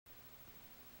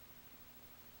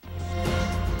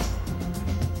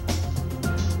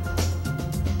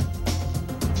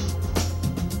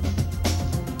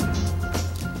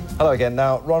Hello again.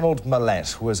 Now, Ronald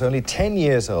Mallett was only 10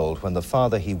 years old when the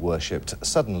father he worshipped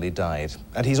suddenly died.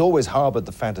 And he's always harboured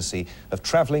the fantasy of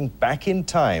travelling back in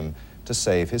time to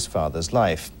save his father's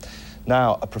life.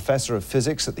 Now, a professor of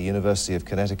physics at the University of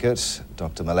Connecticut,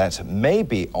 Dr. Mallett, may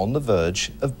be on the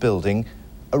verge of building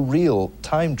a real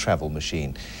time travel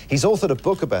machine. He's authored a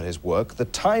book about his work, The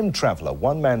Time Traveller,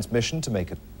 one man's mission to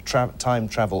make time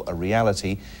travel a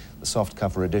reality. The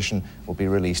softcover edition will be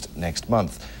released next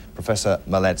month. Professor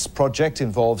Mallett's project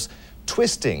involves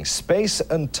twisting space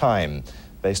and time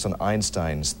based on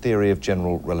Einstein's theory of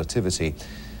general relativity.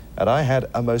 And I had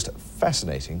a most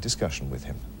fascinating discussion with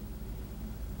him.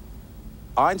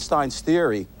 Einstein's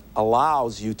theory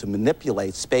allows you to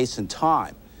manipulate space and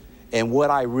time. And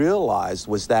what I realized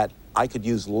was that I could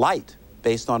use light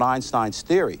based on Einstein's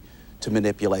theory to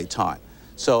manipulate time.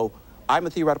 So I'm a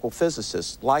theoretical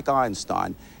physicist like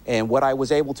Einstein, and what I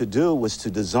was able to do was to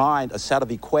design a set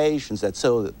of equations that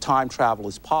so that time travel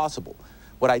is possible.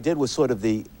 What I did was sort of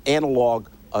the analog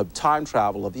of time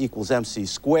travel of equals mc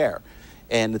squared.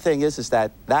 And the thing is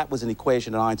that that was an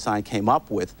equation that Einstein came up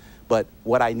with, but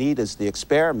what I need is the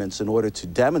experiments in order to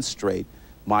demonstrate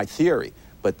my theory.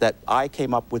 But that I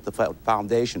came up with the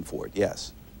foundation for it,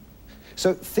 yes.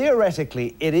 So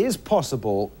theoretically, it is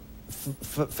possible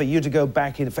for you to go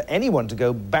back in, for anyone to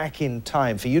go back in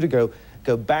time, for you to go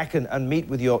back and meet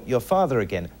with your father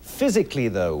again. Physically,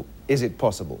 though, is it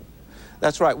possible?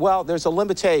 That's right. Well, there's a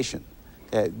limitation.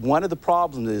 One of the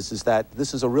problems is that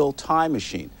this is a real time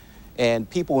machine. And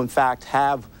people, in fact,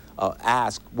 have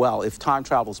asked, well, if time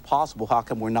travel is possible, how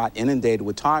come we're not inundated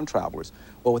with time travelers?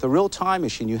 Well, with a real time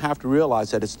machine, you have to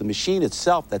realize that it's the machine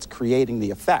itself that's creating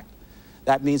the effect.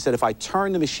 That means that if I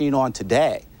turn the machine on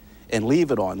today and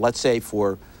leave it on, let's say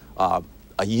for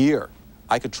a year,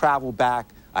 I could travel back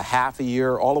a half a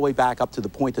year, all the way back up to the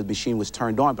point that the machine was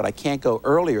turned on, but I can't go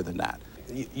earlier than that.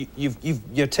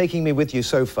 You're taking me with you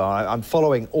so far. I'm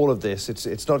following all of this.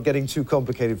 It's not getting too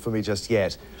complicated for me just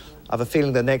yet. I have a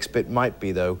feeling the next bit might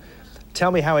be, though.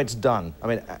 Tell me how it's done. I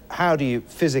mean, how do you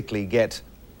physically get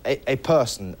a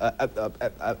person,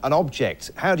 an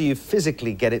object, how do you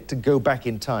physically get it to go back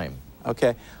in time?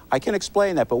 Okay, I can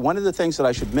explain that, but one of the things that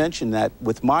I should mention that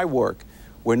with my work,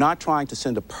 we're not trying to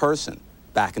send a person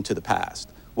back into the past.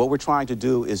 What we're trying to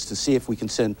do is to see if we can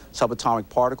send subatomic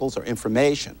particles or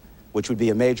information, which would be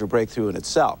a major breakthrough in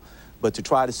itself. But to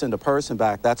try to send a person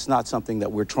back, that's not something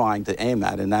that we're trying to aim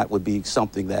at, and that would be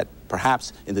something that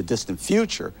perhaps in the distant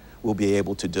future we'll be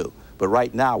able to do. But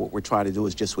right now, what we're trying to do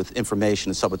is just with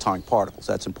information and subatomic particles.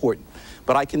 That's important.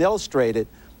 But I can illustrate it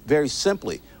very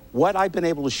simply. What I've been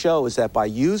able to show is that by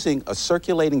using a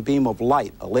circulating beam of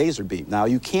light, a laser beam. Now,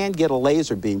 you can get a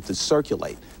laser beam to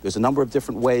circulate. There's a number of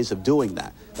different ways of doing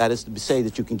that. That is to say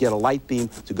that you can get a light beam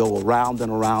to go around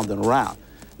and around and around.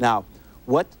 Now,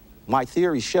 what my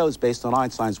theory shows based on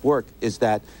Einstein's work is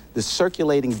that the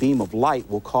circulating beam of light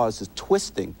will cause the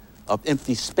twisting of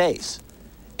empty space.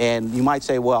 And you might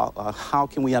say, well, how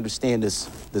can we understand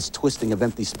this twisting of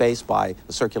empty space by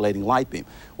a circulating light beam?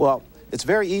 Well, it's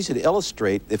very easy to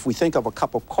illustrate if we think of a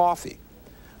cup of coffee.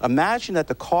 Imagine that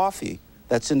the coffee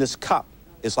that's in this cup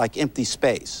is like empty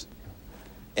space.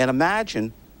 And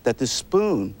imagine that this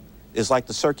spoon is like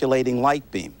the circulating light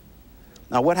beam.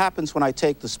 Now, what happens when I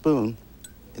take the spoon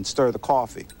and stir the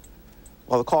coffee?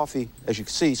 Well, the coffee, as you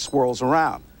can see, swirls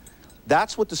around.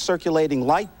 That's what the circulating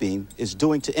light beam is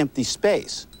doing to empty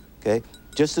space, okay?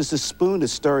 Just as the spoon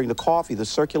is stirring the coffee, the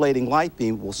circulating light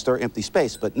beam will stir empty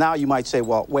space. But now you might say,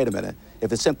 well, wait a minute.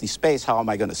 If it's empty space, how am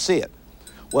I going to see it?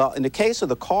 Well, in the case of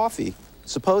the coffee,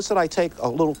 suppose that I take a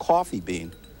little coffee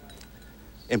bean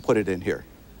and put it in here.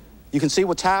 You can see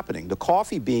what's happening. The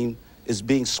coffee bean is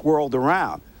being swirled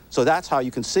around. So that's how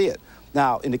you can see it.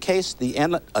 Now, in the case,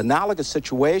 the analogous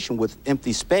situation with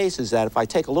empty space is that if I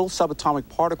take a little subatomic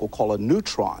particle called a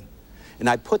neutron, and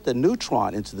I put the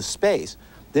neutron into the space,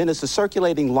 then as the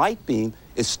circulating light beam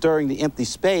is stirring the empty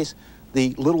space,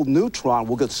 the little neutron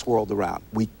will get swirled around.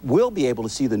 We will be able to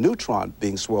see the neutron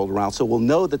being swirled around, so we'll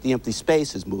know that the empty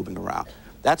space is moving around.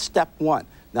 That's step one.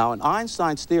 Now, in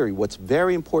Einstein's theory, what's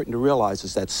very important to realize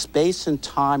is that space and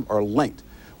time are linked.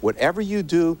 Whatever you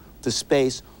do to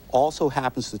space also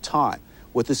happens to time.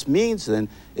 What this means then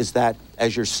is that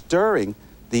as you're stirring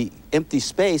the empty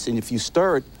space, and if you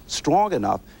stir it strong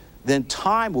enough, then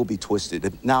time will be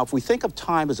twisted. Now, if we think of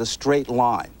time as a straight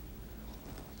line,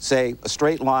 say a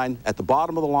straight line, at the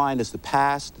bottom of the line is the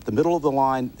past, at the middle of the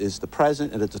line is the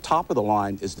present, and at the top of the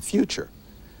line is the future.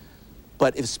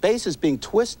 But if space is being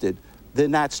twisted,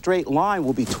 then that straight line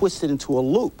will be twisted into a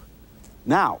loop.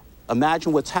 Now,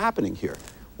 imagine what's happening here.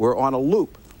 We're on a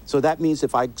loop. So that means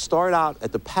if I start out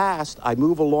at the past, I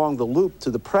move along the loop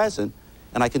to the present,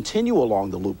 and I continue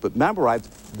along the loop. But remember,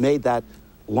 I've made that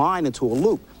line into a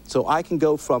loop. So I can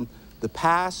go from the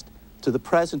past to the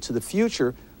present to the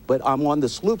future, but I'm on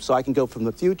this loop, so I can go from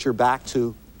the future back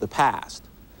to the past.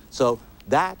 So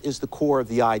that is the core of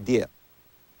the idea.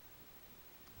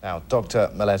 Now,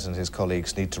 Dr. Mallett and his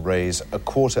colleagues need to raise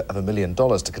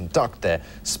 $250,000 to conduct their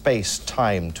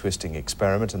space-time twisting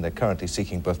experiment, and they're currently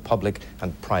seeking both public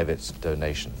and private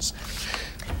donations.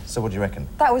 So what do you reckon?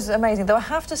 That was amazing, though I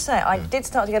have to say I did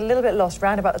start to get a little bit lost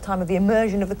round about the time of the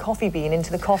immersion of the coffee bean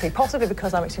into the coffee, possibly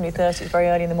because I'm extremely thirsty. It's very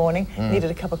early in the morning, needed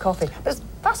a cup of coffee. But it's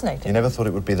fascinating. You never thought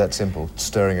it would be that simple,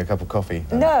 stirring a cup of coffee?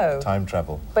 No. Time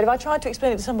travel. But if I tried to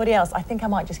explain it to somebody else, I think I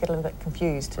might just get a little bit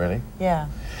confused. Really? Yeah.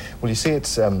 Well, you see,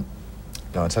 it's... No,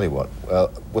 I'll tell you what.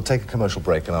 We'll take a commercial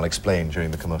break and I'll explain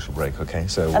during the commercial break, OK?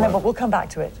 So, and then we'll come back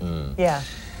to it. Yeah.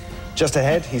 Just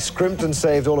ahead, he scrimped and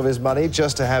saved all of his money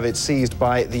just to have it seized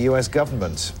by the US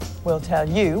government. We'll tell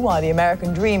you why the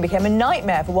American dream became a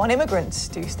nightmare for one immigrant.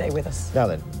 Do stay with us. Now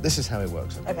then, this is how it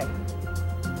works. OK.